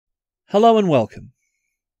Hello and welcome.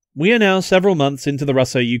 We are now several months into the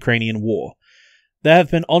Russo-Ukrainian war. There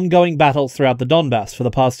have been ongoing battles throughout the Donbass for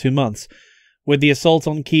the past 2 months. With the assault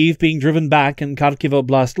on Kyiv being driven back and Kharkiv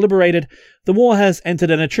Oblast liberated, the war has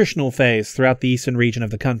entered an attritional phase throughout the eastern region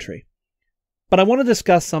of the country. But I want to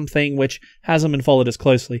discuss something which hasn't been followed as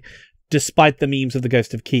closely, despite the memes of the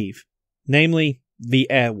Ghost of Kyiv, namely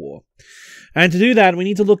the air war. And to do that, we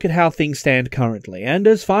need to look at how things stand currently, and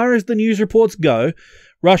as far as the news reports go,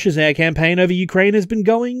 Russia's air campaign over Ukraine has been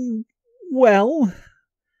going well,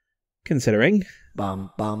 considering.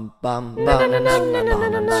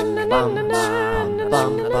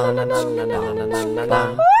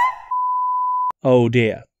 Oh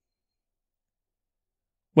dear.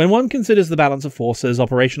 When one considers the balance of forces,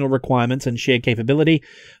 operational requirements, and sheer capability,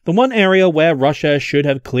 the one area where Russia should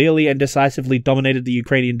have clearly and decisively dominated the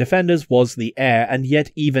Ukrainian defenders was the air, and yet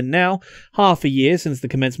even now, half a year since the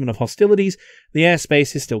commencement of hostilities, the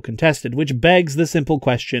airspace is still contested, which begs the simple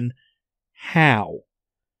question, how?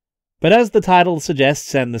 But as the title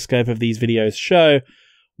suggests and the scope of these videos show,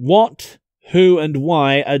 what, who, and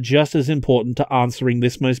why are just as important to answering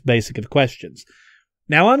this most basic of questions.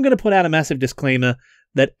 Now I'm going to put out a massive disclaimer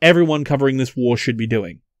that everyone covering this war should be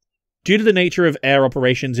doing. Due to the nature of air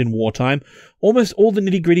operations in wartime, almost all the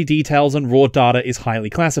nitty-gritty details and raw data is highly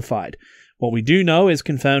classified. What we do know is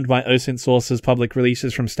confirmed by OSINT sources, public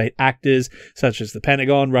releases from state actors, such as the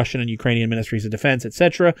Pentagon, Russian and Ukrainian Ministries of Defense,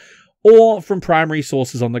 etc., or from primary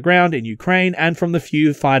sources on the ground in Ukraine and from the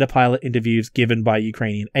few fighter pilot interviews given by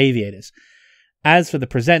Ukrainian aviators. As for the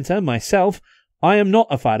presenter, myself, I am not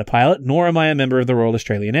a fighter pilot, nor am I a member of the Royal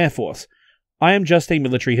Australian Air Force. I am just a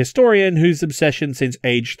military historian whose obsession since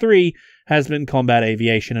age 3 has been combat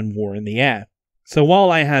aviation and war in the air. So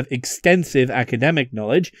while I have extensive academic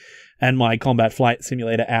knowledge, and my combat flight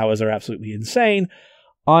simulator hours are absolutely insane,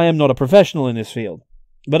 I am not a professional in this field.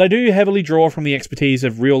 But I do heavily draw from the expertise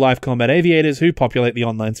of real-life combat aviators who populate the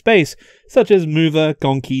online space, such as Mover,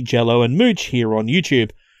 Gonky, Jello, and Mooch here on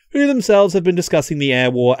YouTube, who themselves have been discussing the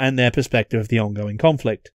air war and their perspective of the ongoing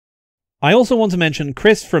conflict. I also want to mention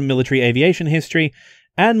Chris from Military Aviation History,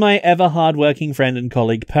 and my ever hard-working friend and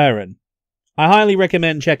colleague Perrin. I highly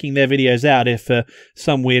recommend checking their videos out if for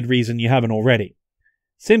some weird reason you haven't already.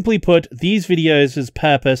 Simply put, these videos'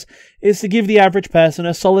 purpose is to give the average person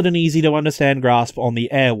a solid and easy-to-understand grasp on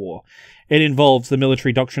the air war. It involves the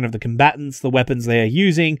military doctrine of the combatants, the weapons they are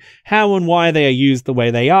using, how and why they are used the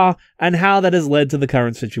way they are, and how that has led to the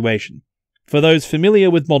current situation. For those familiar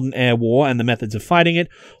with modern air war and the methods of fighting it,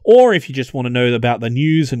 or if you just want to know about the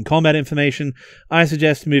news and combat information, I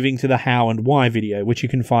suggest moving to the how and why video, which you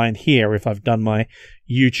can find here if I've done my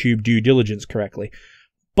YouTube due diligence correctly.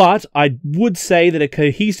 But I would say that a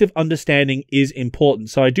cohesive understanding is important,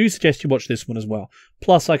 so I do suggest you watch this one as well.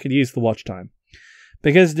 Plus, I could use the watch time.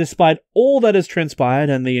 Because despite all that has transpired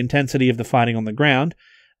and the intensity of the fighting on the ground,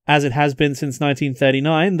 as it has been since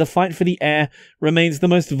 1939, the fight for the air remains the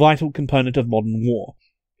most vital component of modern war.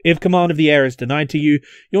 If command of the air is denied to you,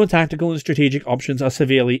 your tactical and strategic options are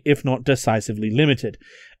severely, if not decisively, limited.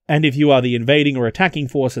 And if you are the invading or attacking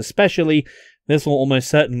force especially, this will almost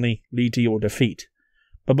certainly lead to your defeat.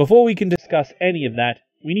 But before we can discuss any of that,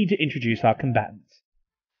 we need to introduce our combatants.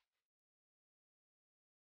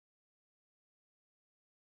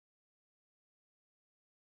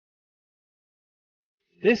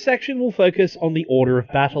 This section will focus on the order of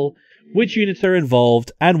battle, which units are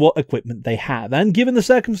involved, and what equipment they have, and given the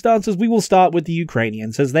circumstances we will start with the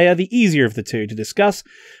Ukrainians, as they are the easier of the two to discuss,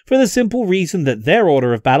 for the simple reason that their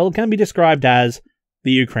order of battle can be described as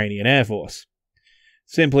the Ukrainian Air Force.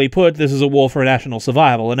 Simply put, this is a war for national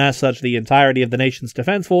survival, and as such the entirety of the nation's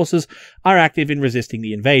defense forces are active in resisting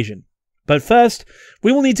the invasion. But first,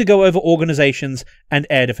 we will need to go over organizations and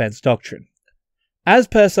air defense doctrine. As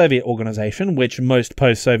per Soviet organization, which most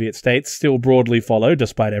post-Soviet states still broadly follow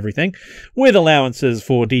despite everything, with allowances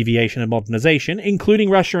for deviation and modernization, including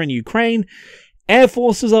Russia and Ukraine, air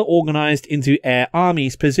forces are organized into air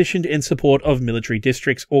armies positioned in support of military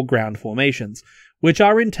districts or ground formations, which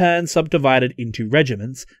are in turn subdivided into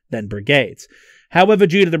regiments, then brigades. However,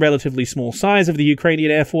 due to the relatively small size of the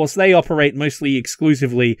Ukrainian Air Force, they operate mostly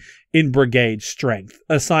exclusively in brigade strength,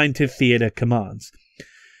 assigned to theater commands.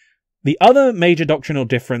 The other major doctrinal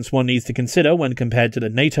difference one needs to consider when compared to the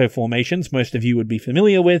NATO formations most of you would be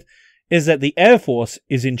familiar with is that the Air Force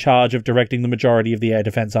is in charge of directing the majority of the air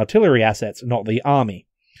defense artillery assets, not the Army.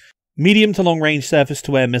 Medium to long-range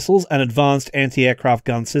surface-to-air missiles and advanced anti-aircraft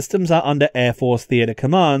gun systems are under Air Force theater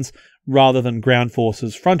commands rather than ground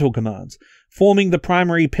forces frontal commands, forming the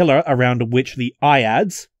primary pillar around which the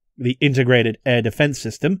IADS, the Integrated Air Defense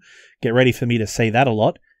System, get ready for me to say that a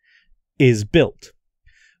lot, is built.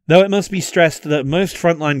 Though it must be stressed that most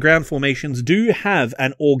frontline ground formations do have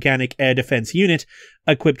an organic air defense unit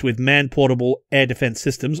equipped with man-portable air defense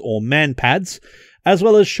systems, or MANPADS, as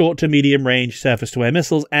well as short to medium-range surface-to-air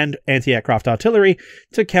missiles and anti-aircraft artillery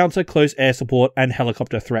to counter close air support and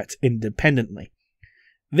helicopter threats independently.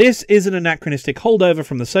 This is an anachronistic holdover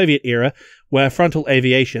from the Soviet era, where frontal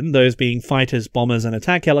aviation, those being fighters, bombers, and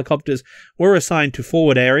attack helicopters, were assigned to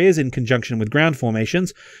forward areas in conjunction with ground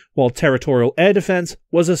formations, while territorial air defense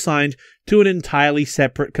was assigned to an entirely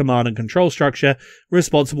separate command and control structure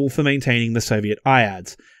responsible for maintaining the Soviet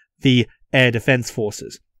IADs, the Air Defense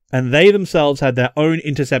Forces, and they themselves had their own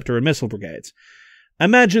interceptor and missile brigades.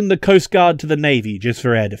 Imagine the Coast Guard to the Navy just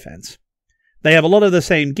for air defense. They have a lot of the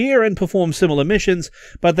same gear and perform similar missions,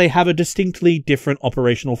 but they have a distinctly different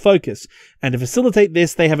operational focus, and to facilitate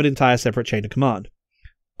this they have an entire separate chain of command.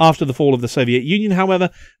 After the fall of the Soviet Union,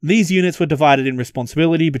 however, these units were divided in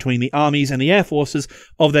responsibility between the armies and the air forces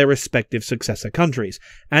of their respective successor countries,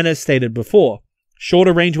 and as stated before,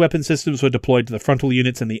 shorter range weapon systems were deployed to the frontal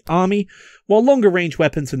units in the army, while longer range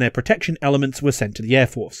weapons and their protection elements were sent to the air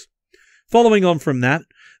force. Following on from that,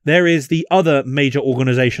 there is the other major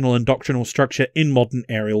organizational and doctrinal structure in modern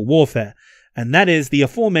aerial warfare, and that is the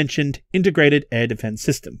aforementioned Integrated Air Defense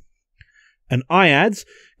System. An IADS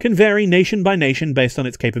can vary nation by nation based on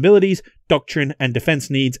its capabilities, doctrine, and defense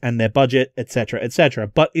needs and their budget, etc., etc.,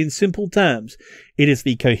 but in simple terms, it is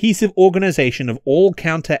the cohesive organization of all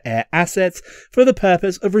counter-air assets for the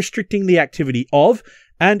purpose of restricting the activity of,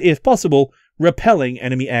 and if possible, repelling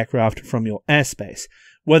enemy aircraft from your airspace,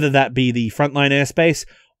 whether that be the frontline airspace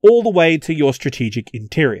all the way to your strategic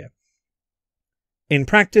interior. In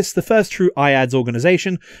practice, the first true IADS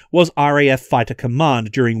organization was RAF Fighter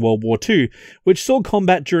Command during World War II, which saw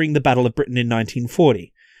combat during the Battle of Britain in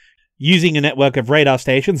 1940. Using a network of radar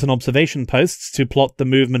stations and observation posts to plot the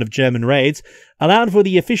movement of German raids allowed for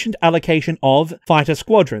the efficient allocation of fighter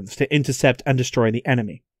squadrons to intercept and destroy the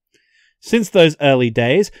enemy. Since those early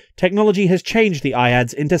days, technology has changed the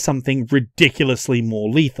IADS into something ridiculously more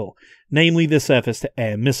lethal, namely the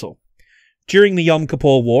surface-to-air missile. During the Yom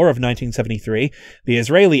Kippur War of 1973, the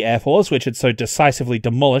Israeli Air Force, which had so decisively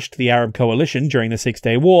demolished the Arab coalition during the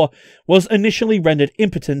Six-Day War, was initially rendered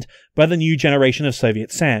impotent by the new generation of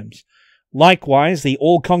Soviet SAMs. Likewise, the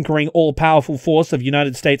all-conquering, all-powerful force of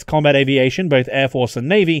United States combat aviation, both Air Force and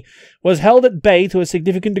Navy, was held at bay to a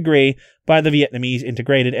significant degree by the Vietnamese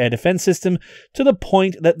Integrated Air Defense System, to the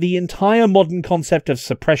point that the entire modern concept of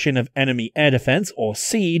suppression of enemy air defense, or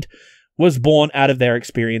SEAD, was born out of their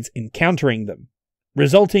experience encountering them,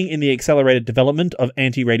 resulting in the accelerated development of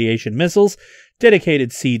anti-radiation missiles,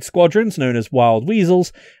 dedicated SEAD squadrons known as Wild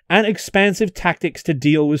Weasels, and expansive tactics to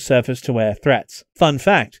deal with surface-to-air threats. Fun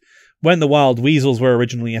fact: when the Wild Weasels were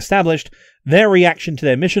originally established, their reaction to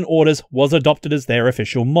their mission orders was adopted as their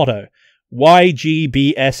official motto,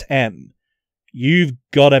 YGBSM. You've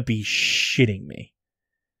gotta be shitting me.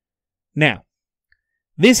 Now,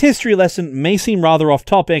 this history lesson may seem rather off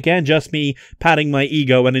topic and just me patting my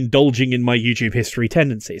ego and indulging in my YouTube history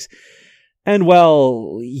tendencies. And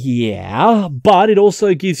well, yeah, but it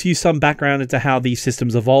also gives you some background into how these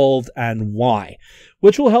systems evolved and why,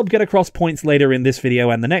 which will help get across points later in this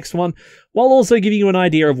video and the next one, while also giving you an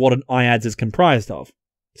idea of what an IADS is comprised of.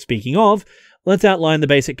 Speaking of, let's outline the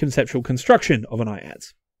basic conceptual construction of an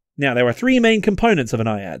IADS. Now, there are three main components of an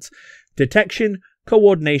IADS: detection,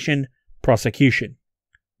 coordination, prosecution.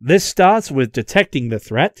 This starts with detecting the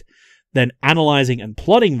threat, then analyzing and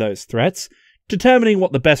plotting those threats, determining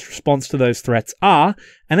what the best response to those threats are,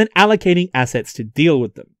 and then allocating assets to deal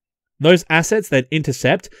with them. Those assets then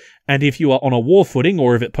intercept, and if you are on a war footing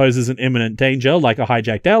or if it poses an imminent danger like a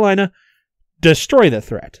hijacked airliner, destroy the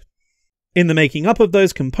threat. In the making up of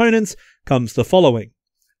those components comes the following.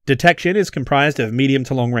 Detection is comprised of medium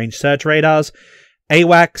to long range search radars,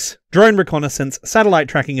 AWACS, drone reconnaissance, satellite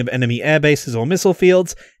tracking of enemy air bases or missile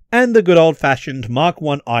fields, and the good old-fashioned Mark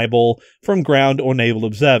I eyeball from ground or naval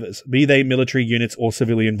observers, be they military units or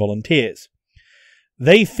civilian volunteers.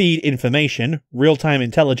 They feed information, real-time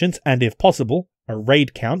intelligence, and if possible, a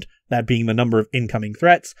raid count, that being the number of incoming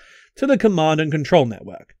threats, to the command and control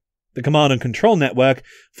network. The command and control network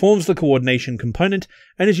forms the coordination component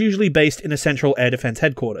and is usually based in a central air defense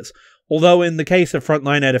headquarters, although in the case of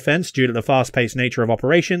frontline air defense, due to the fast-paced nature of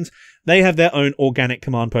operations, they have their own organic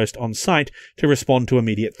command post on site to respond to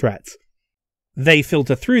immediate threats. They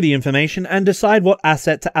filter through the information and decide what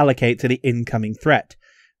asset to allocate to the incoming threat.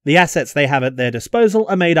 The assets they have at their disposal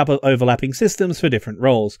are made up of overlapping systems for different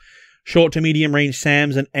roles. Short to medium range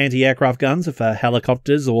SAMs and anti-aircraft guns are for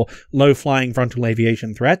helicopters or low-flying frontal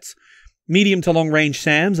aviation threats. Medium to long range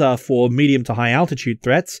SAMs are for medium to high altitude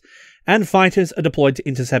threats, and fighters are deployed to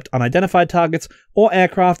intercept unidentified targets or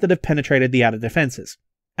aircraft that have penetrated the outer defenses.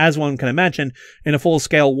 As one can imagine, in a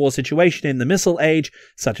full-scale war situation in the missile age,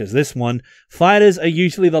 such as this one, fighters are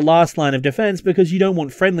usually the last line of defense because you don't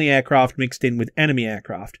want friendly aircraft mixed in with enemy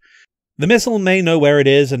aircraft. The missile may know where it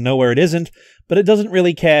is and know where it isn't, but it doesn't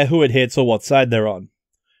really care who it hits or what side they're on.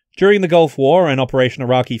 During the Gulf War and Operation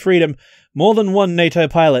Iraqi Freedom, more than one NATO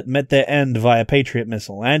pilot met their end via Patriot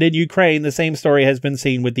missile, and in Ukraine the same story has been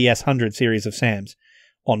seen with the S-100 series of SAMs,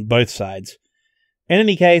 on both sides. In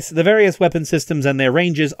any case, the various weapon systems and their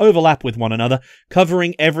ranges overlap with one another,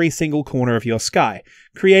 covering every single corner of your sky,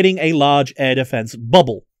 creating a large air defense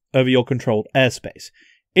bubble over your controlled airspace,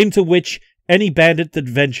 into which any bandit that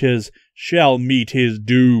ventures shall meet his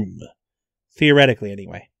doom. Theoretically,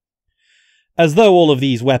 anyway. As though all of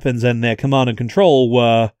these weapons and their command and control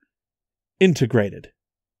were integrated.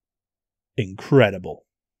 Incredible.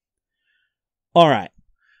 Alright.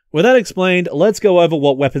 With that explained, let's go over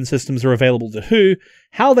what weapon systems are available to who,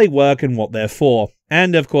 how they work and what they're for,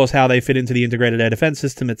 and of course how they fit into the integrated air defense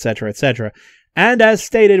system, etc, etc. And as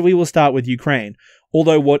stated, we will start with Ukraine,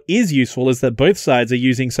 although what is useful is that both sides are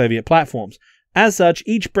using Soviet platforms. As such,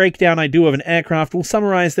 each breakdown I do of an aircraft will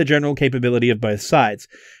summarize the general capability of both sides.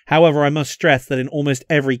 However, I must stress that in almost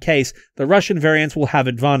every case, the Russian variants will have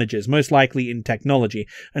advantages, most likely in technology,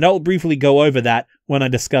 and I will briefly go over that when I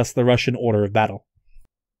discuss the Russian order of battle.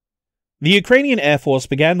 The Ukrainian Air Force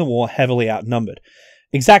began the war heavily outnumbered.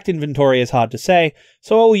 Exact inventory is hard to say,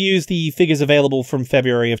 so I will use the figures available from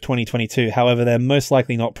February of 2022, however they're most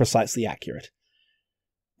likely not precisely accurate.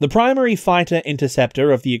 The primary fighter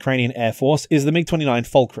interceptor of the Ukrainian Air Force is the MiG-29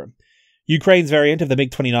 Fulcrum. Ukraine's variant of the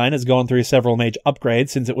MiG-29 has gone through several major upgrades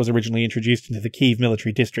since it was originally introduced into the Kyiv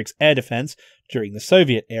Military District's air defense during the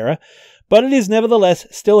Soviet era, but it is nevertheless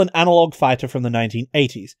still an analog fighter from the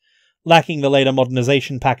 1980s. Lacking the later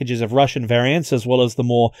modernization packages of Russian variants as well as the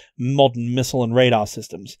more modern missile and radar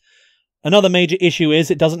systems. Another major issue is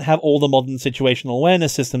it doesn't have all the modern situational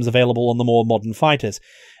awareness systems available on the more modern fighters,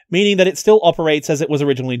 meaning that it still operates as it was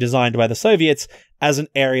originally designed by the Soviets as an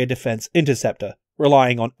area defense interceptor,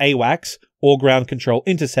 relying on AWACS, or ground control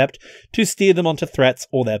intercept, to steer them onto threats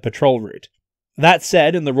or their patrol route. That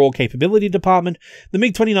said, in the raw capability department, the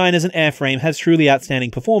MiG-29 as an airframe has truly outstanding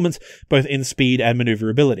performance, both in speed and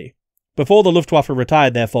maneuverability. Before the Luftwaffe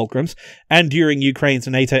retired their Fulcrums, and during Ukraine's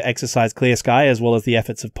NATO exercise Clear Sky, as well as the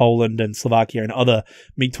efforts of Poland and Slovakia and other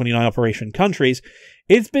MiG-29 operation countries,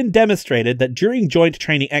 it's been demonstrated that during joint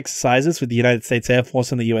training exercises with the United States Air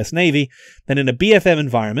Force and the US Navy, that in a BFM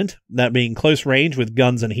environment, that being close range with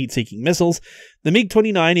guns and heat-seeking missiles, the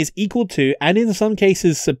MiG-29 is equal to, and in some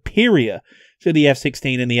cases superior, to the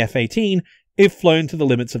F-16 and the F-18 if flown to the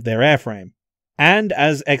limits of their airframe. And,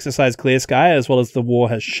 as Exercise Clear Sky as well as the war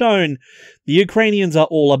has shown, the Ukrainians are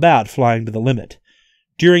all about flying to the limit.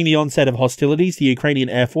 During the onset of hostilities, the Ukrainian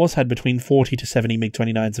Air Force had between 40 to 70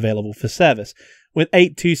 MiG-29s available for service, with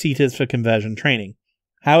 8 two-seaters for conversion training.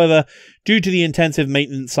 However, due to the intensive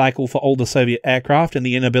maintenance cycle for older Soviet aircraft and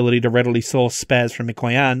the inability to readily source spares from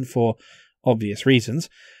Mikoyan for obvious reasons,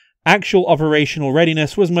 actual operational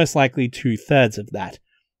readiness was most likely 2/3 of that.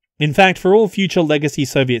 In fact, for all future legacy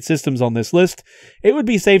Soviet systems on this list, it would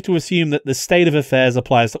be safe to assume that the state of affairs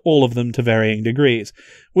applies to all of them to varying degrees,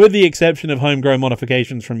 with the exception of homegrown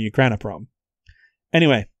modifications from Ukranoprom.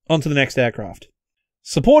 Anyway, on to the next aircraft.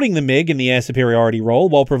 Supporting the MiG in the air superiority role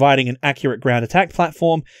while providing an accurate ground attack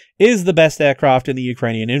platform is the best aircraft in the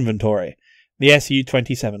Ukrainian inventory, the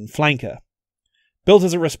Su-27 Flanker. Built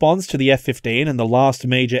as a response to the F-15 and the last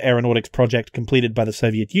major aeronautics project completed by the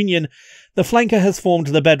Soviet Union, the Flanker has formed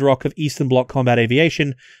the bedrock of Eastern Bloc combat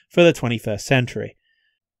aviation for the 21st century.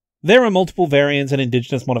 There are multiple variants and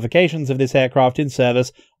indigenous modifications of this aircraft in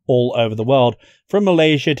service all over the world, from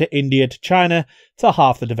Malaysia to India to China to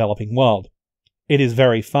half the developing world. It is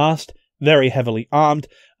very fast, very heavily armed,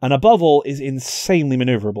 and above all is insanely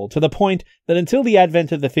maneuverable, to the point that until the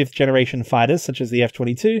advent of the 5th generation fighters such as the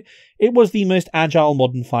F-22, it was the most agile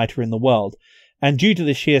modern fighter in the world, and due to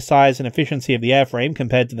the sheer size and efficiency of the airframe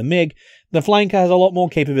compared to the MiG, the Flanker has a lot more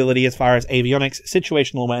capability as far as avionics,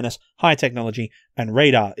 situational awareness, high technology, and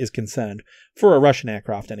radar is concerned, for a Russian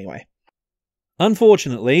aircraft anyway.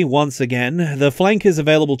 Unfortunately, once again, the Flankers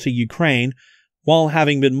available to Ukraine, while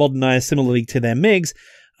having been modernized similarly to their MiGs,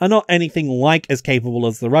 are not anything like as capable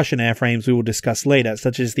as the Russian airframes we will discuss later,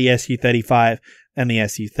 such as the Su-35 and the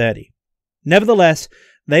Su-30. Nevertheless,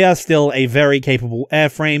 they are still a very capable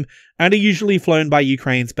airframe and are usually flown by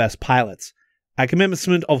Ukraine's best pilots. At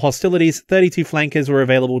commencement of hostilities, 32 Flankers were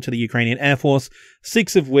available to the Ukrainian Air Force,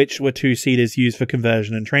 6 of which were two-seaters used for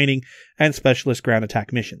conversion and training and specialist ground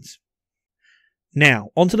attack missions. Now,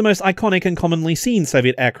 onto the most iconic and commonly seen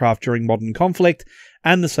Soviet aircraft during modern conflict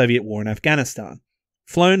and the Soviet war in Afghanistan.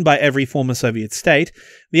 Flown by every former Soviet state,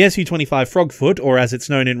 the Su-25 Frogfoot, or as it's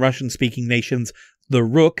known in Russian-speaking nations, the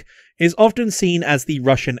Rook, is often seen as the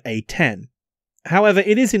Russian A-10. However,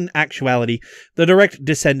 it is in actuality the direct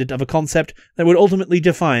descendant of a concept that would ultimately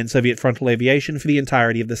define Soviet frontal aviation for the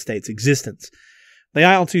entirety of the state's existence. The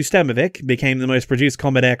Il-2 Stemovik became the most produced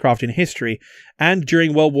combat aircraft in history, and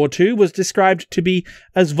during World War II was described to be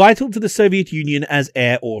as vital to the Soviet Union as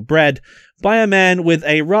air or bread, by a man with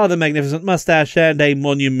a rather magnificent mustache and a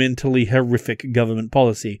monumentally horrific government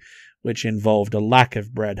policy, which involved a lack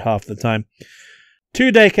of bread half the time.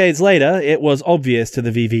 2 decades later, it was obvious to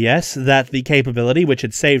the VVS that the capability which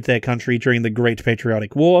had saved their country during the Great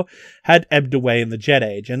Patriotic War had ebbed away in the jet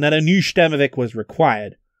age, and that a new Stemovik was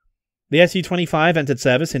required. The Su-25 entered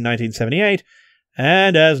service in 1978,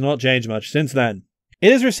 and has not changed much since then.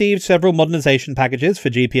 It has received several modernization packages for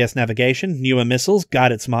GPS navigation, newer missiles,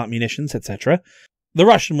 guided smart munitions, etc. The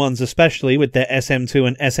Russian ones especially, with their SM-2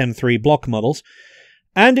 and SM-3 block models,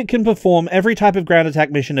 and it can perform every type of ground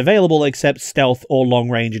attack mission available except stealth or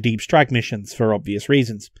long-range deep strike missions, for obvious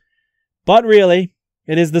reasons. But really,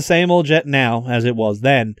 it is the same old jet now as it was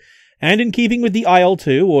then, and in keeping with the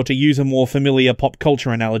IL-2, or to use a more familiar pop culture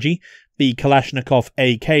analogy, the Kalashnikov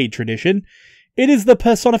AK tradition, it is the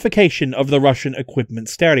personification of the Russian equipment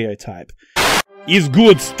stereotype. Is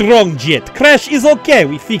good, strong jet. Crash is okay,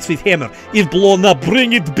 we fix with hammer. If blown up,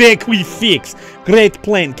 bring it back, we fix. Great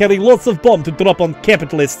plane, carry lots of bomb to drop on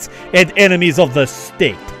capitalists and enemies of the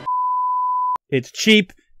state. It's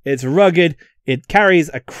cheap, it's rugged, it carries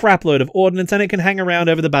a crapload of ordnance, and it can hang around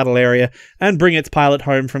over the battle area and bring its pilot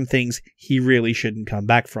home from things he really shouldn't come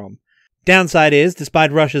back from. Downside is,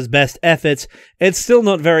 despite Russia's best efforts, it's still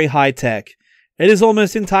not very high-tech. It is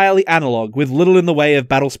almost entirely analog, with little in the way of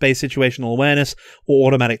battlespace situational awareness or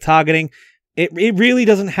automatic targeting. It really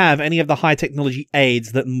doesn't have any of the high-technology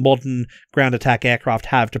aids that modern ground attack aircraft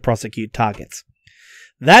have to prosecute targets.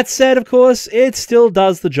 That said, of course, it still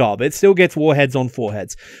does the job. It still gets warheads on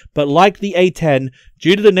foreheads. But like the A-10,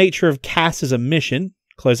 due to the nature of CAS as a mission,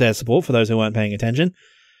 close air support for those who weren't paying attention,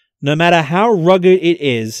 no matter how rugged it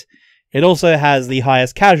is, it also has the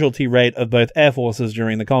highest casualty rate of both air forces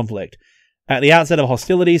during the conflict. At the outset of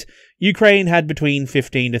hostilities, Ukraine had between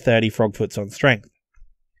 15 to 30 Frogfoots on strength.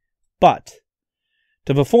 But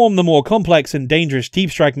to perform the more complex and dangerous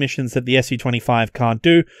deep strike missions that the Su-25 can't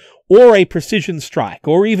do, or a precision strike,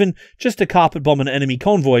 or even just to carpet bomb an enemy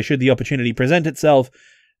convoy should the opportunity present itself,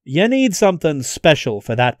 you need something special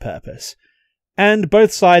for that purpose. And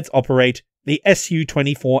both sides operate the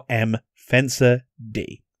Su-24M Fencer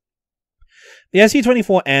D. The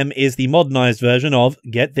Su-24M is the modernized version of,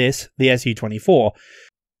 get this, the Su-24.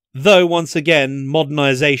 Though, once again,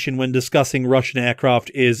 modernization when discussing Russian aircraft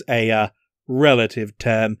is a relative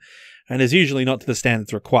term, and is usually not to the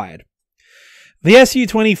standards required. The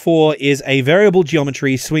Su-24 is a variable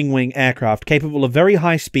geometry swing-wing aircraft capable of very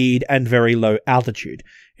high speed and very low altitude.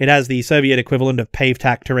 It has the Soviet equivalent of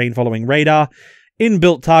pave-tack terrain-following radar,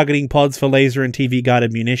 inbuilt targeting pods for laser and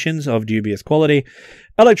TV-guided munitions of dubious quality,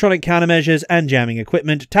 electronic countermeasures and jamming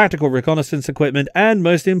equipment, tactical reconnaissance equipment, and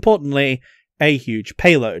most importantly, a huge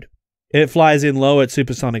payload. It flies in low at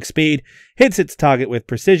supersonic speed, hits its target with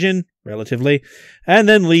precision, relatively, and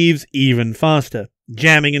then leaves even faster,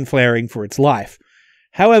 jamming and flaring for its life.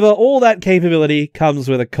 However, all that capability comes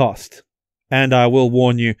with a cost. And I will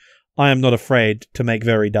warn you, I am not afraid to make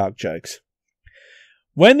very dark jokes.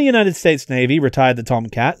 When the United States Navy retired the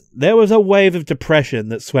Tomcat, there was a wave of depression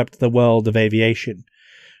that swept the world of aviation.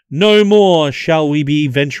 No more shall we be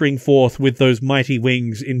venturing forth with those mighty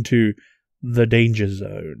wings into the danger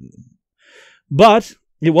zone. But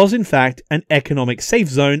it was in fact an economic safe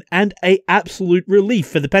zone and an absolute relief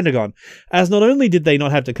for the Pentagon, as not only did they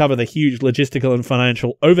not have to cover the huge logistical and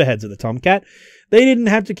financial overheads of the Tomcat, they didn't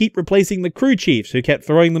have to keep replacing the crew chiefs who kept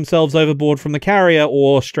throwing themselves overboard from the carrier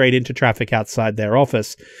or straight into traffic outside their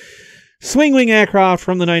office. Swing-wing aircraft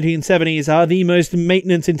from the 1970s are the most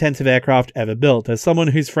maintenance-intensive aircraft ever built. As someone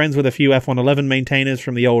who's friends with a few F-111 maintainers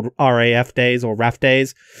from the old RAF days or RAF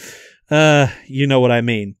days, you know what I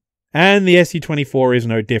mean. And the Su-24 is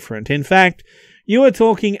no different. In fact, you are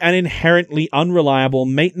talking an inherently unreliable,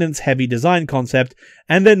 maintenance-heavy design concept,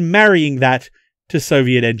 and then marrying that to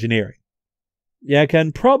Soviet engineering. You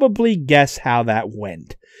can probably guess how that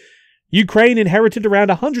went. Ukraine inherited around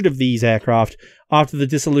 100 of these aircraft after the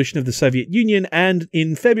dissolution of the Soviet Union, and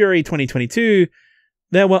in February 2022,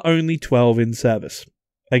 there were only 12 in service.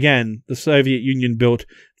 Again, the Soviet Union built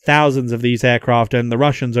thousands of these aircraft, and the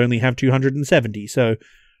Russians only have 270, so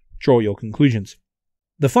draw your conclusions.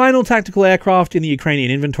 The final tactical aircraft in the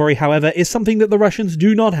Ukrainian inventory, however, is something that the Russians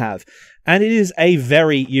do not have, and it is a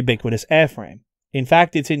very ubiquitous airframe. In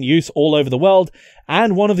fact, it's in use all over the world,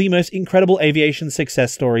 and one of the most incredible aviation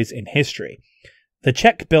success stories in history. The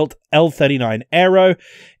Czech-built L-39 Aero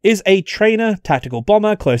is a trainer, tactical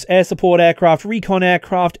bomber, close air support aircraft, recon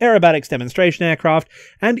aircraft, aerobatics demonstration aircraft,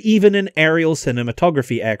 and even an aerial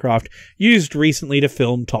cinematography aircraft used recently to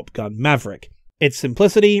film Top Gun Maverick. Its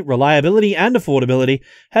simplicity, reliability, and affordability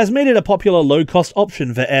has made it a popular low-cost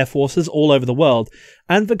option for air forces all over the world,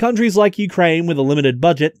 and for countries like Ukraine with a limited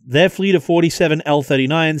budget, their fleet of 47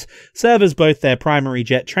 L-39s serve as both their primary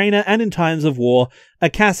jet trainer and, in times of war, a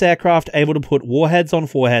CAS aircraft able to put warheads on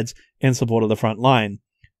foreheads in support of the front line.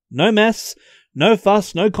 No mess, no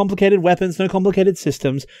fuss, no complicated weapons, no complicated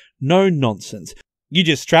systems, no nonsense. You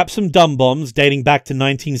just strap some dumb bombs dating back to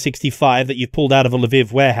 1965 that you've pulled out of a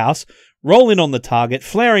Lviv warehouse, roll in on the target,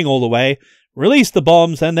 flaring all the way, release the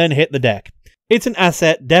bombs, and then hit the deck. It's an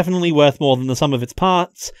asset definitely worth more than the sum of its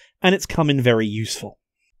parts, and it's come in very useful.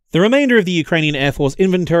 The remainder of the Ukrainian Air Force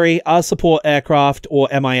inventory are support aircraft or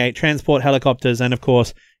Mi-8 transport helicopters and, of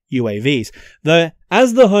course, UAVs, though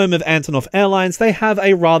as the home of Antonov Airlines, they have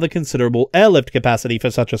a rather considerable airlift capacity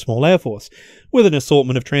for such a small air force, with an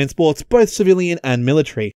assortment of transports, both civilian and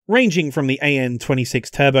military, ranging from the AN-26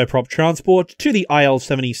 turboprop transport to the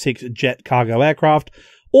IL-76 jet cargo aircraft,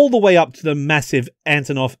 all the way up to the massive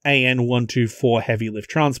Antonov AN-124 heavy lift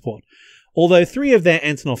transport, although 3 of their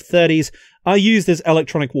Antonov 30s are used as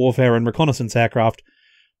electronic warfare and reconnaissance aircraft.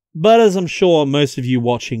 But as I'm sure most of you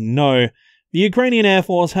watching know, the Ukrainian Air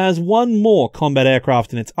Force has one more combat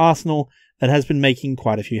aircraft in its arsenal that has been making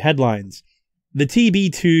quite a few headlines. The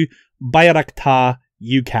TB2 Bayraktar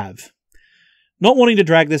UCAV. Not wanting to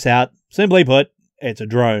drag this out, simply put, it's a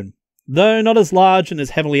drone. Though not as large and as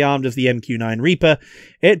heavily armed as the MQ-9 Reaper,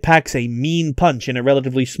 it packs a mean punch in a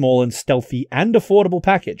relatively small and stealthy and affordable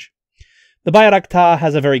package. The Bayraktar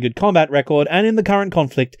has a very good combat record and in the current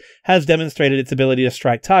conflict has demonstrated its ability to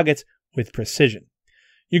strike targets with precision.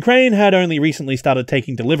 Ukraine had only recently started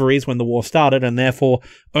taking deliveries when the war started, and therefore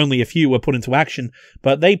only a few were put into action,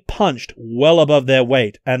 but they punched well above their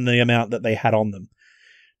weight and the amount that they had on them.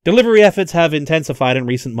 Delivery efforts have intensified in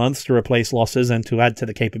recent months to replace losses and to add to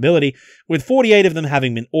the capability, with 48 of them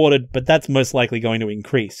having been ordered, but that's most likely going to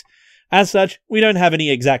increase. As such, we don't have any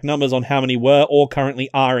exact numbers on how many were or currently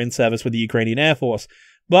are in service with the Ukrainian Air Force,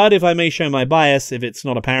 but if I may show my bias, if it's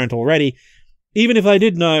not apparent already, even if I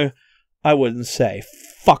did know, I wouldn't say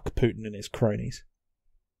fuck Putin and his cronies.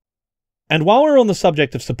 And while we're on the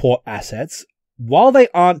subject of support assets, while they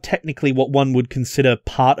aren't technically what one would consider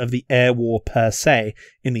part of the air war per se,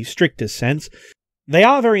 in the strictest sense, they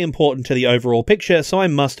are very important to the overall picture, so I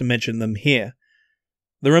must mention them here.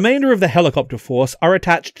 The remainder of the helicopter force are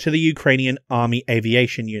attached to the Ukrainian Army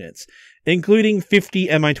aviation units, including 50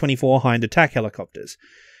 Mi-24 Hind attack helicopters.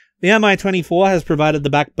 The Mi-24 has provided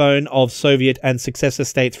the backbone of Soviet and successor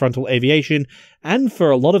states' frontal aviation, and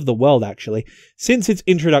for a lot of the world actually, since its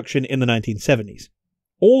introduction in the 1970s.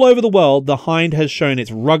 All over the world, the Hind has shown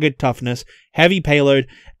its rugged toughness, heavy payload,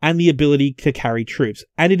 and the ability to carry troops,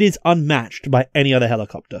 and it is unmatched by any other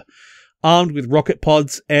helicopter. Armed with rocket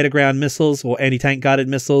pods, air-to-ground missiles or anti-tank guided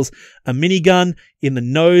missiles, a minigun in the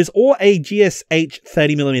nose, or a GSH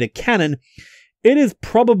 30mm cannon, it is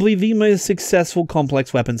probably the most successful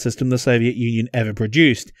complex weapon system the Soviet Union ever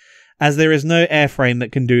produced, as there is no airframe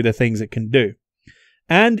that can do the things it can do.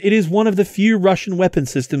 And it is one of the few Russian weapon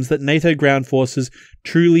systems that NATO ground forces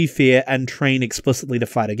truly fear and train explicitly to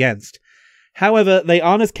fight against. However, they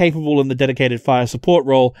aren't as capable in the dedicated fire support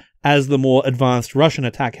role as the more advanced Russian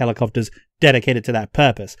attack helicopters dedicated to that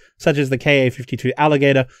purpose, such as the Ka-52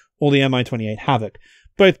 Alligator or the Mi-28 Havoc,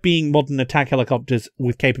 both being modern attack helicopters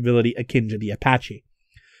with capability akin to the Apache.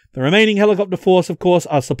 The remaining helicopter force, of course,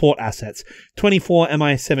 are support assets, 24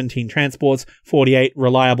 Mi-17 transports, 48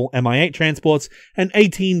 reliable Mi-8 transports, and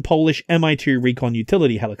 18 Polish Mi-2 recon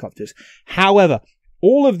utility helicopters. However,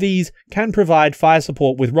 all of these can provide fire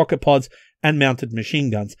support with rocket pods and mounted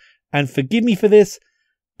machine guns. And forgive me for this,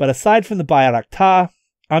 but aside from the Bayraktar,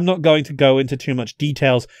 I'm not going to go into too much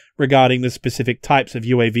details regarding the specific types of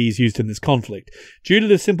UAVs used in this conflict, due to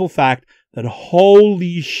the simple fact that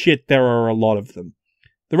holy shit, there are a lot of them.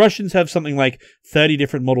 The Russians have something like 30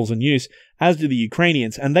 different models in use, as do the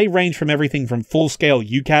Ukrainians, and they range from everything from full-scale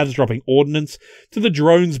UCAVs dropping ordnance to the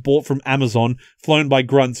drones bought from Amazon, flown by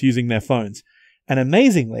grunts using their phones. And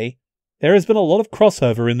amazingly, there has been a lot of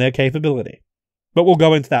crossover in their capability. But we'll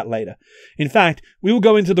go into that later. In fact, we will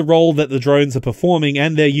go into the role that the drones are performing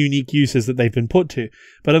and their unique uses that they've been put to.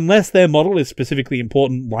 But unless their model is specifically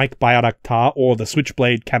important, like Bayraktar or the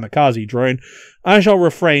Switchblade Kamikaze drone, I shall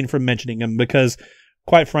refrain from mentioning them because,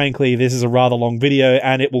 quite frankly, this is a rather long video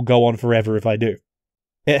and it will go on forever if I do.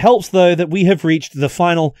 It helps, though, that we have reached the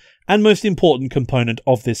final and most important component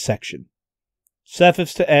of this section.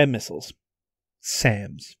 Surface-to-air missiles.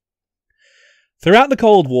 SAMs. Throughout the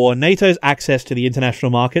Cold War, NATO's access to the international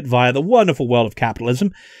market via the wonderful world of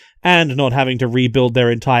capitalism, and not having to rebuild their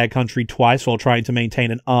entire country twice while trying to maintain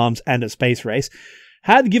an arms and a space race,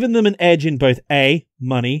 had given them an edge in both A,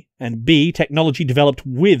 money, and B, technology developed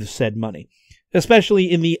with said money, especially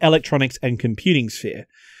in the electronics and computing sphere.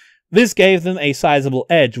 This gave them a sizable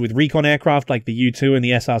edge with recon aircraft like the U-2 and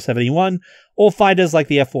the SR-71, or fighters like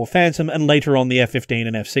the F-4 Phantom and later on the F-15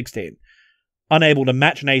 and F-16. Unable to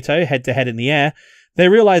match NATO head-to-head in the air, their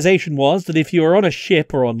realization was that if you are on a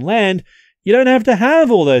ship or on land, you don't have to have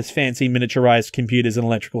all those fancy miniaturized computers and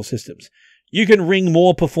electrical systems. You can wring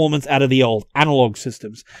more performance out of the old analog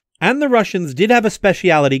systems. And the Russians did have a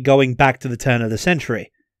speciality going back to the turn of the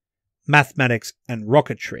century: mathematics and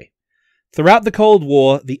rocketry. Throughout the Cold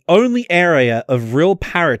War, the only area of real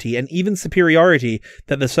parity and even superiority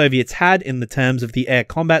that the Soviets had in the terms of the air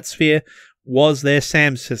combat sphere was their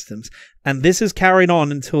SAM systems, and this has carried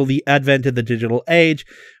on until the advent of the digital age,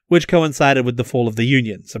 which coincided with the fall of the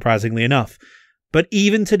Union, surprisingly enough. But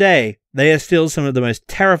even today, they are still some of the most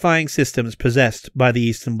terrifying systems possessed by the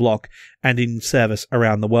Eastern Bloc and in service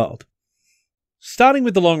around the world. Starting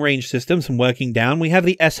with the long-range systems and working down, we have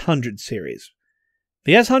the S-100 series.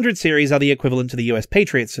 The S-100 series are the equivalent to the US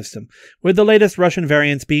Patriot system, with the latest Russian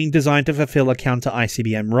variants being designed to fulfill a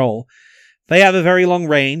counter-ICBM role. They have a very long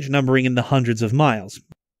range, numbering in the hundreds of miles.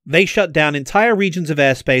 They shut down entire regions of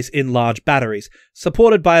airspace in large batteries,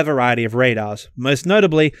 supported by a variety of radars, most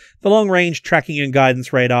notably the long-range tracking and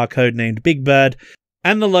guidance radar codenamed Big Bird,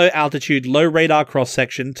 and the low-altitude, low-radar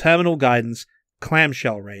cross-section terminal guidance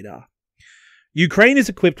clamshell radar. Ukraine is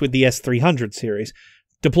equipped with the S-300 series,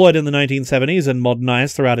 deployed in the 1970s and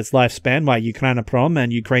modernized throughout its lifespan by Ukranaprom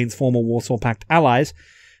and Ukraine's former Warsaw Pact allies.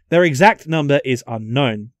 Their exact number is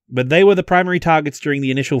unknown, but they were the primary targets during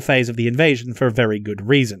the initial phase of the invasion for a very good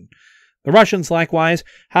reason. The Russians, likewise,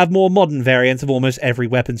 have more modern variants of almost every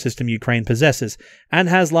weapon system Ukraine possesses, and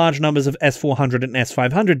has large numbers of S-400 and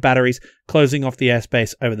S-500 batteries closing off the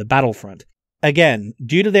airspace over the battlefront. Again,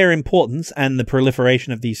 due to their importance and the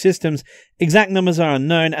proliferation of these systems, exact numbers are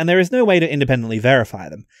unknown and there is no way to independently verify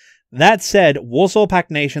them. That said, Warsaw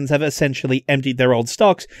Pact nations have essentially emptied their old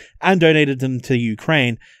stocks and donated them to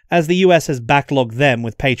Ukraine, as the US has backlogged them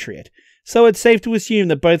with Patriot. So it's safe to assume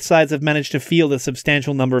that both sides have managed to field a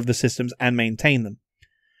substantial number of the systems and maintain them.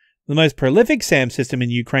 The most prolific SAM system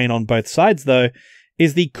in Ukraine on both sides, though,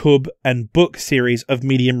 is the Kub and Buk series of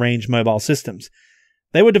medium-range mobile systems.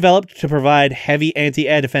 They were developed to provide heavy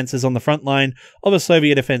anti-air defenses on the front line of a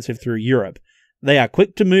Soviet offensive through Europe. They are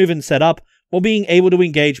quick to move and set up, while being able to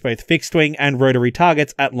engage both fixed-wing and rotary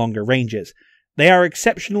targets at longer ranges. They are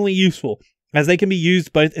exceptionally useful, as they can be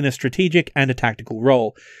used both in a strategic and a tactical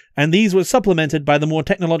role, and these were supplemented by the more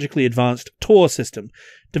technologically advanced Tor system,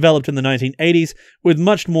 developed in the 1980s with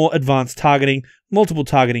much more advanced targeting, multiple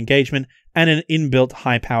target engagement, and an inbuilt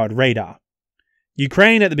high-powered radar.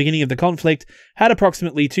 Ukraine, at the beginning of the conflict, had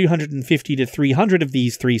approximately 250 to 300 of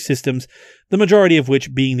these three systems, the majority of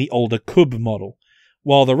which being the older Kub model,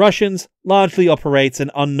 while the Russians largely operates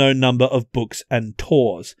an unknown number of Buks and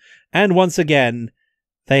Tors, and once again,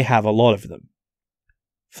 they have a lot of them.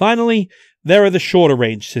 Finally, there are the shorter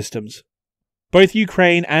range systems. Both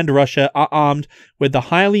Ukraine and Russia are armed with the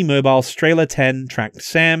highly mobile Strela 10 tracked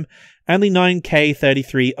SAM and the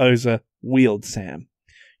 9K-33 Oza wheeled SAM.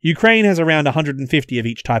 Ukraine has around 150 of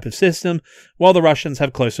each type of system, while the Russians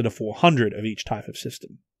have closer to 400 of each type of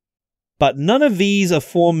system. But none of these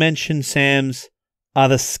aforementioned SAMs are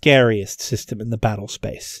the scariest system in the battle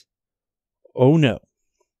space. Oh no.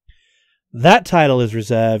 That title is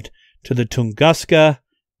reserved to the Tunguska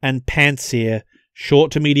and Pantsir short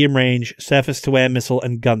to medium range surface-to-air missile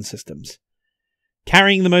and gun systems.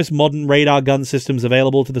 Carrying the most modern radar gun systems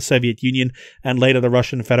available to the Soviet Union and later the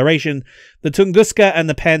Russian Federation, the Tunguska and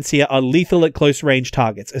the Pantsir are lethal at close-range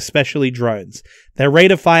targets, especially drones. Their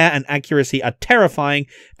rate of fire and accuracy are terrifying,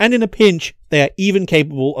 and in a pinch, they are even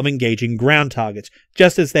capable of engaging ground targets,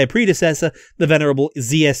 just as their predecessor, the venerable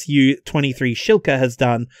ZSU-23 Shilka, has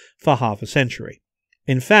done for half a century.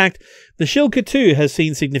 In fact, the Shilka too has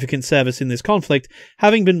seen significant service in this conflict,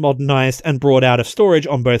 having been modernized and brought out of storage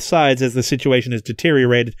on both sides as the situation has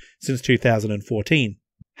deteriorated since 2014.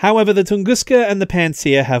 However, the Tunguska and the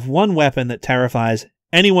Pantsir have one weapon that terrifies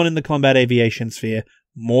anyone in the combat aviation sphere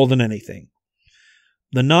more than anything.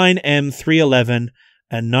 The 9M311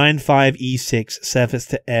 and 95E6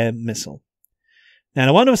 surface-to-air missile.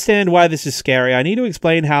 Now, to understand why this is scary, I need to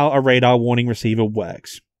explain how a radar warning receiver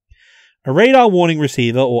works. A radar warning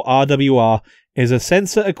receiver, or RWR, is a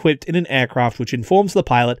sensor equipped in an aircraft which informs the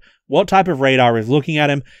pilot what type of radar is looking at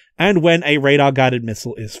him and when a radar-guided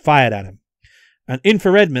missile is fired at him. An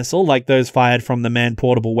infrared missile, like those fired from the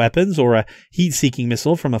man-portable weapons or a heat-seeking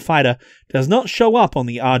missile from a fighter, does not show up on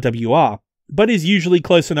the RWR, but is usually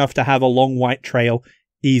close enough to have a long white trail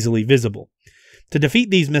easily visible. To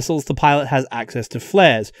defeat these missiles, the pilot has access to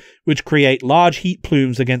flares, which create large heat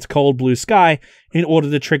plumes against cold blue sky in order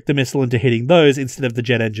to trick the missile into hitting those instead of the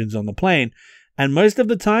jet engines on the plane. And most of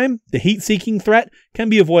the time, the heat-seeking threat can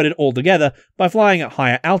be avoided altogether by flying at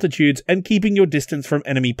higher altitudes and keeping your distance from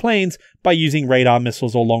enemy planes by using radar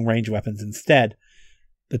missiles or long-range weapons instead.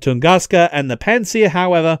 The Tunguska and the Pantsir,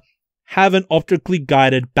 however, have an optically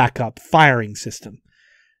guided backup firing system.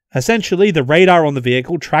 Essentially, the radar on the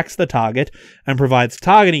vehicle tracks the target and provides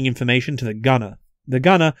targeting information to the gunner. The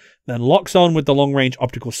gunner then locks on with the long-range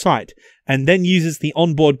optical sight, and then uses the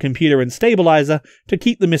onboard computer and stabilizer to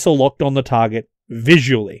keep the missile locked on the target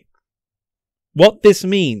visually. What this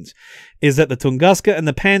means is that the Tunguska and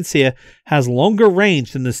the Pantsir has longer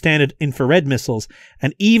range than the standard infrared missiles,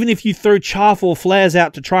 and even if you throw chaff or flares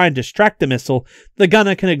out to try and distract the missile, the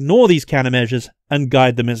gunner can ignore these countermeasures and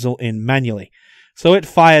guide the missile in manually. So it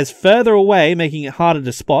fires further away, making it harder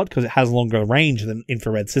to spot because it has longer range than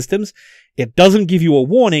infrared systems. It doesn't give you a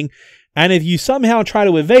warning, and if you somehow try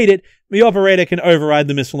to evade it, the operator can override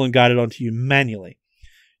the missile and guide it onto you manually.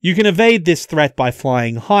 You can evade this threat by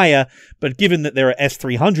flying higher, but given that there are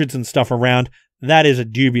S-300s and stuff around, that is a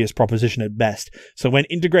dubious proposition at best. So when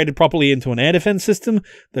integrated properly into an air defense system,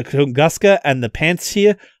 the Tunguska and the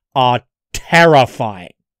Pantsir are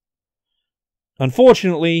terrifying.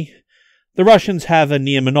 Unfortunately, the Russians have a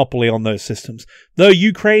near monopoly on those systems, though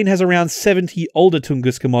Ukraine has around 70 older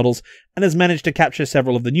Tunguska models and has managed to capture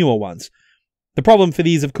several of the newer ones. The problem for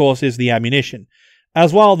these, of course, is the ammunition.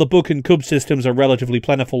 As while the Buk and Kub systems are relatively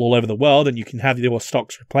plentiful all over the world and you can have your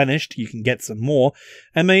stocks replenished, you can get some more,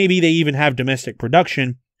 and maybe they even have domestic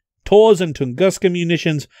production, Tors and Tunguska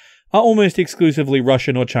munitions are almost exclusively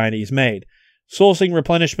Russian or Chinese made. Sourcing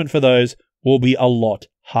replenishment for those will be a lot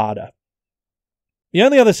harder. The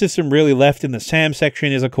only other system really left in the SAM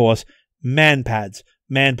section is, of course, MANPADS,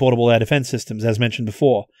 Man-Portable Air Defense Systems, as mentioned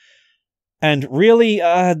before. And really,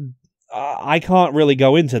 I can't really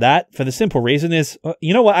go into that for the simple reason is,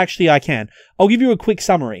 you know what, actually I can. I'll give you a quick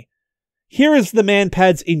summary. Here is the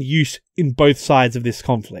MANPADS in use in both sides of this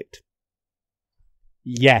conflict.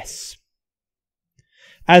 Yes.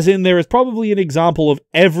 As in, there is probably an example of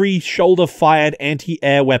every shoulder-fired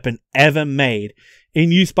anti-air weapon ever made in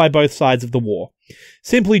use by both sides of the war,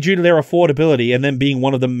 simply due to their affordability and them being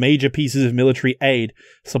one of the major pieces of military aid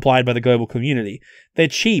supplied by the global community. They're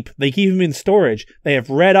cheap, they keep them in storage, they have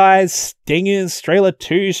Red Eyes, Stingers, Strela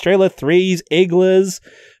 2, Strela 3s, Iglas,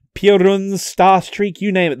 Piruns, Starstreak,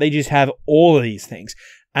 you name it, they just have all of these things,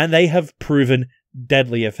 and they have proven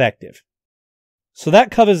deadly effective. So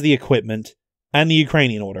that covers the equipment and the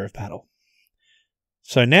Ukrainian order of battle.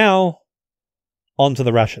 So now, on to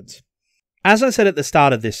the Russians. As I said at the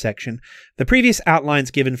start of this section, the previous outlines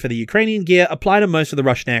given for the Ukrainian gear apply to most of the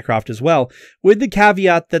Russian aircraft as well, with the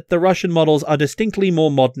caveat that the Russian models are distinctly more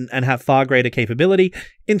modern and have far greater capability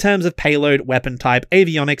in terms of payload, weapon type,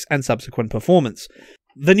 avionics, and subsequent performance.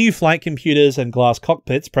 The new flight computers and glass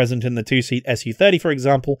cockpits present in the two-seat Su-30, for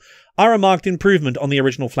example, are a marked improvement on the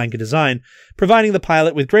original flanker design, providing the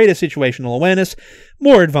pilot with greater situational awareness,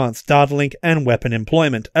 more advanced data link, and weapon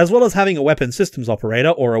employment, as well as having a weapon systems operator,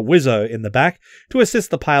 or a WISO, in the back to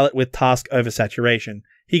assist the pilot with task oversaturation.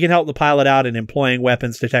 He can help the pilot out in employing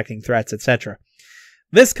weapons, detecting threats, etc.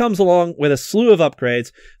 This comes along with a slew of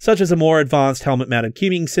upgrades, such as a more advanced helmet-mounted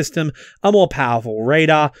cubing system, a more powerful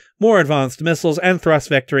radar, more advanced missiles, and thrust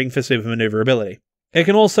vectoring for super maneuverability. It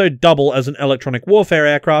can also double as an electronic warfare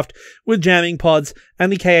aircraft with jamming pods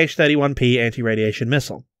and the KH-31P anti-radiation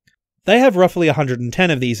missile. They have roughly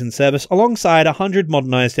 110 of these in service, alongside 100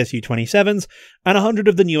 modernized Su-27s and 100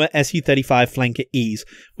 of the newer Su-35 Flanker Es,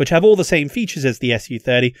 which have all the same features as the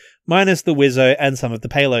Su-30, minus the WISO and some of the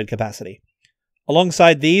payload capacity.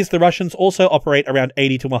 Alongside these, the Russians also operate around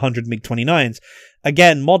 80 to 100 MiG-29s,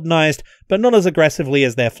 again modernized, but not as aggressively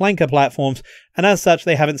as their flanker platforms, and as such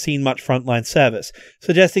they haven't seen much frontline service,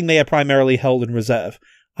 suggesting they are primarily held in reserve.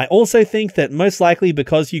 I also think that most likely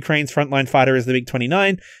because Ukraine's frontline fighter is the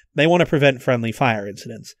MiG-29, they want to prevent friendly fire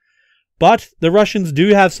incidents. But the Russians do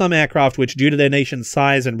have some aircraft which, due to their nation's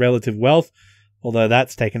size and relative wealth, although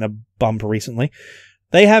that's taken a bump recently,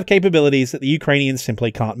 they have capabilities that the Ukrainians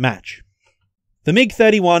simply can't match. The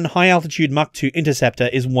MiG-31 high-altitude Mach 2 interceptor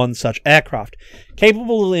is one such aircraft,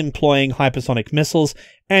 capable of employing hypersonic missiles,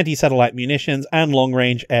 anti-satellite munitions, and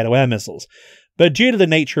long-range air-to-air missiles. But due to the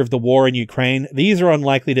nature of the war in Ukraine, these are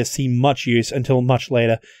unlikely to see much use until much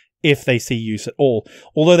later, if they see use at all,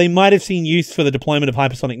 although they might have seen use for the deployment of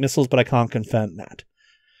hypersonic missiles, but I can't confirm that.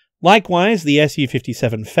 Likewise, the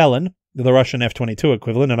Su-57 Felon, the Russian F-22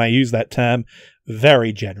 equivalent, and I use that term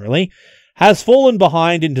very generally, has fallen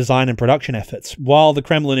behind in design and production efforts, while the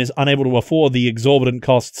Kremlin is unable to afford the exorbitant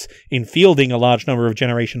costs in fielding a large number of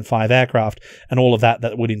Generation 5 aircraft and all of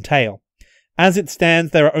that would entail. As it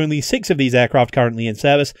stands, there are only 6 of these aircraft currently in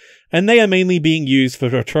service, and they are mainly being used for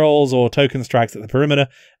patrols or token strikes at the perimeter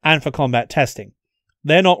and for combat testing.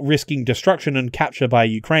 They're not risking destruction and capture by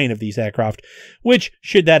Ukraine of these aircraft, which,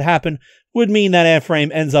 should that happen, would mean that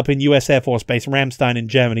airframe ends up in US Air Force Base Ramstein in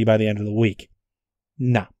Germany by the end of the week.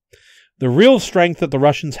 Nah. The real strength that the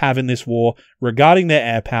Russians have in this war regarding their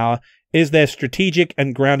air power is their strategic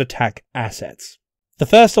and ground attack assets. The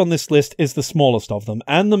first on this list is the smallest of them,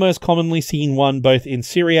 and the most commonly seen one both in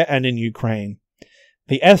Syria and in Ukraine.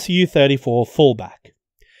 The Su-34 Fullback.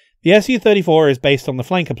 The Su-34 is based on the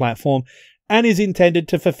flanker platform and is intended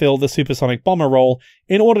to fulfill the supersonic bomber role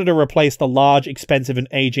in order to replace the large, expensive and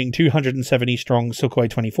aging 270-strong Sukhoi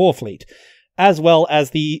 24 fleet, as well as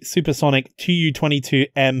the supersonic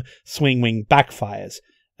Tu-22M swing-wing backfires.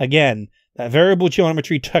 Again, that variable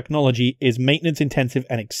geometry technology is maintenance-intensive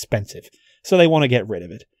and expensive, so they want to get rid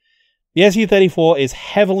of it. The Su-34 is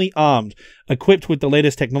heavily armed, equipped with the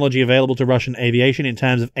latest technology available to Russian aviation in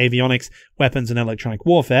terms of avionics, weapons and electronic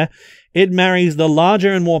warfare. It marries the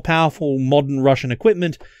larger and more powerful modern Russian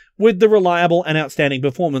equipment with the reliable and outstanding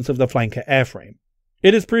performance of the flanker airframe.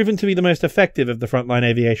 It has proven to be the most effective of the frontline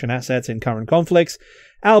aviation assets in current conflicts,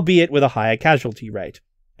 albeit with a higher casualty rate.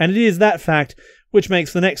 And it is that fact which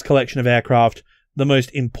makes the next collection of aircraft the most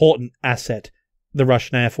important asset the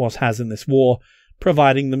Russian Air Force has in this war,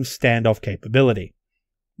 providing them standoff capability.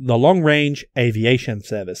 The Long Range Aviation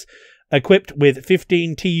Service, equipped with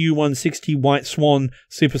 15 Tu-160 White Swan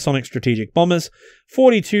supersonic strategic bombers,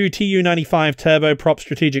 42 Tu-95 turboprop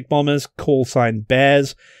strategic bombers, call sign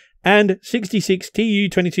Bears, and 66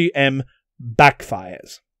 Tu-22M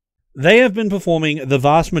backfires. They have been performing the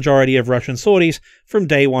vast majority of Russian sorties from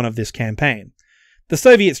day one of this campaign. The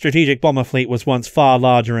Soviet strategic bomber fleet was once far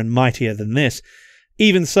larger and mightier than this.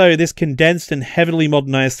 Even so, this condensed and heavily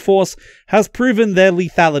modernized force has proven their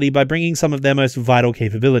lethality by bringing some of their most vital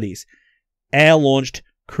capabilities: air-launched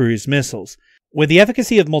cruise missiles. With the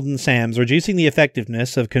efficacy of modern SAMs reducing the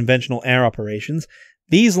effectiveness of conventional air operations,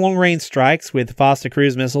 these long-range strikes with faster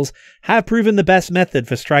cruise missiles have proven the best method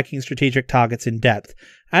for striking strategic targets in depth,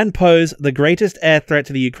 and pose the greatest air threat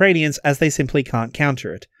to the Ukrainians as they simply can't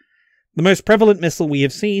counter it. The most prevalent missile we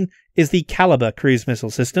have seen is the Caliber cruise missile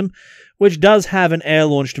system, which does have an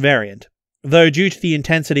air-launched variant, though due to the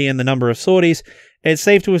intensity and the number of sorties, it's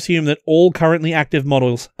safe to assume that all currently active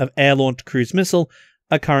models of air-launched cruise missile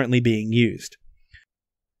are currently being used.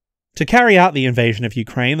 To carry out the invasion of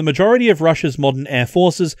Ukraine, the majority of Russia's modern air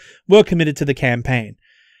forces were committed to the campaign.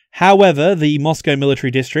 However, the Moscow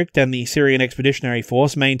Military District and the Syrian Expeditionary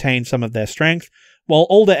Force maintained some of their strength, while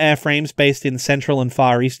older airframes based in Central and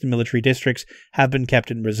Far Eastern military districts have been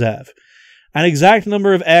kept in reserve. An exact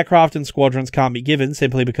number of aircraft and squadrons can't be given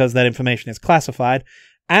simply because that information is classified,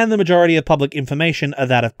 and the majority of public information are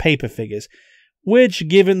that of paper figures, which,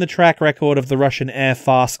 given the track record of the Russian Air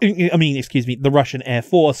Force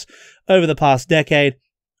over the past decade,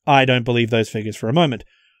 I don't believe those figures for a moment.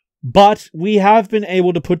 But we have been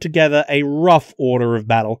able to put together a rough order of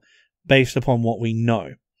battle based upon what we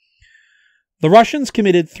know. The Russians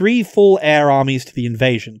committed 3 full air armies to the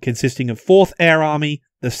invasion, consisting of 4th Air Army,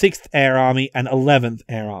 the 6th Air Army, and 11th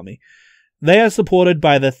Air Army. They are supported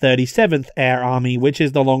by the 37th Air Army, which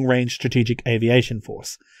is the long-range strategic aviation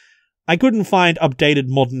force. I couldn't find updated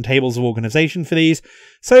modern tables of organization for these,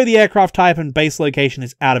 so the aircraft type and base location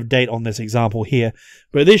is out of date on this example here,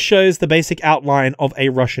 but this shows the basic outline of a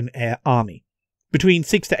Russian air army. Between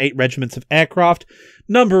 6 to 8 regiments of aircraft,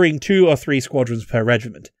 numbering 2 or 3 squadrons per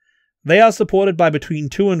regiment. They are supported by between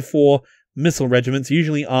 2 and 4 missile regiments,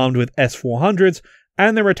 usually armed with S-400s,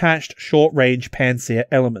 and their attached short-range Panzer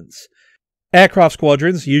elements. Aircraft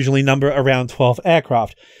squadrons usually number around 12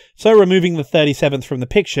 aircraft, so removing the 37th from the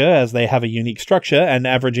picture, as they have a unique structure, and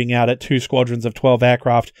averaging out at 2 squadrons of 12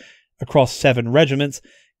 aircraft across 7 regiments,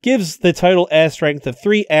 gives the total air strength of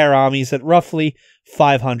 3 air armies at roughly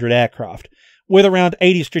 500 aircraft, with around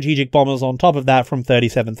 80 strategic bombers on top of that from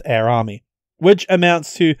 37th Air Army, which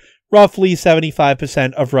amounts to roughly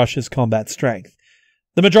 75% of Russia's combat strength,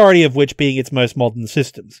 the majority of which being its most modern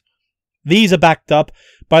systems. These are backed up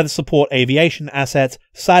by the support aviation assets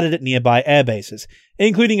sited at nearby air bases,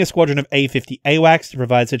 including a squadron of A-50 AWACS to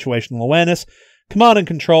provide situational awareness, command and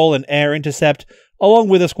control and air intercept, along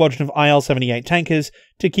with a squadron of IL-78 tankers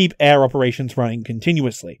to keep air operations running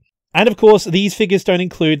continuously. And of course, these figures don't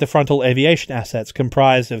include the frontal aviation assets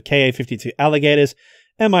comprised of Ka-52 Alligators,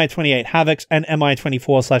 Mi-28 Havocs, and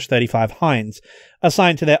Mi-24/35 Hinds,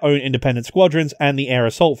 assigned to their own independent squadrons and the air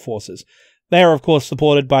assault forces. They are of course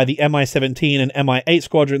supported by the Mi-17 and Mi-8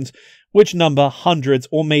 squadrons, which number hundreds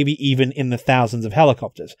or maybe even in the thousands of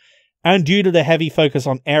helicopters. And due to the heavy focus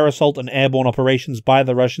on air assault and airborne operations by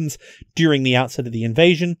the Russians during the outset of the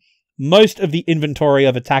invasion, most of the inventory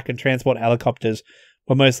of attack and transport helicopters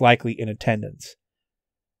were most likely in attendance.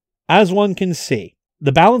 As one can see,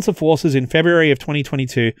 the balance of forces in February of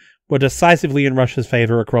 2022 were decisively in Russia's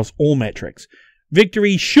favor across all metrics.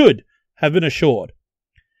 Victory should have been assured.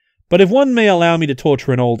 But if one may allow me to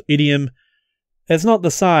torture an old idiom, it's not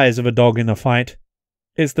the size of a dog in a fight,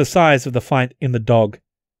 it's the size of the fight in the dog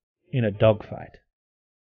in a dogfight.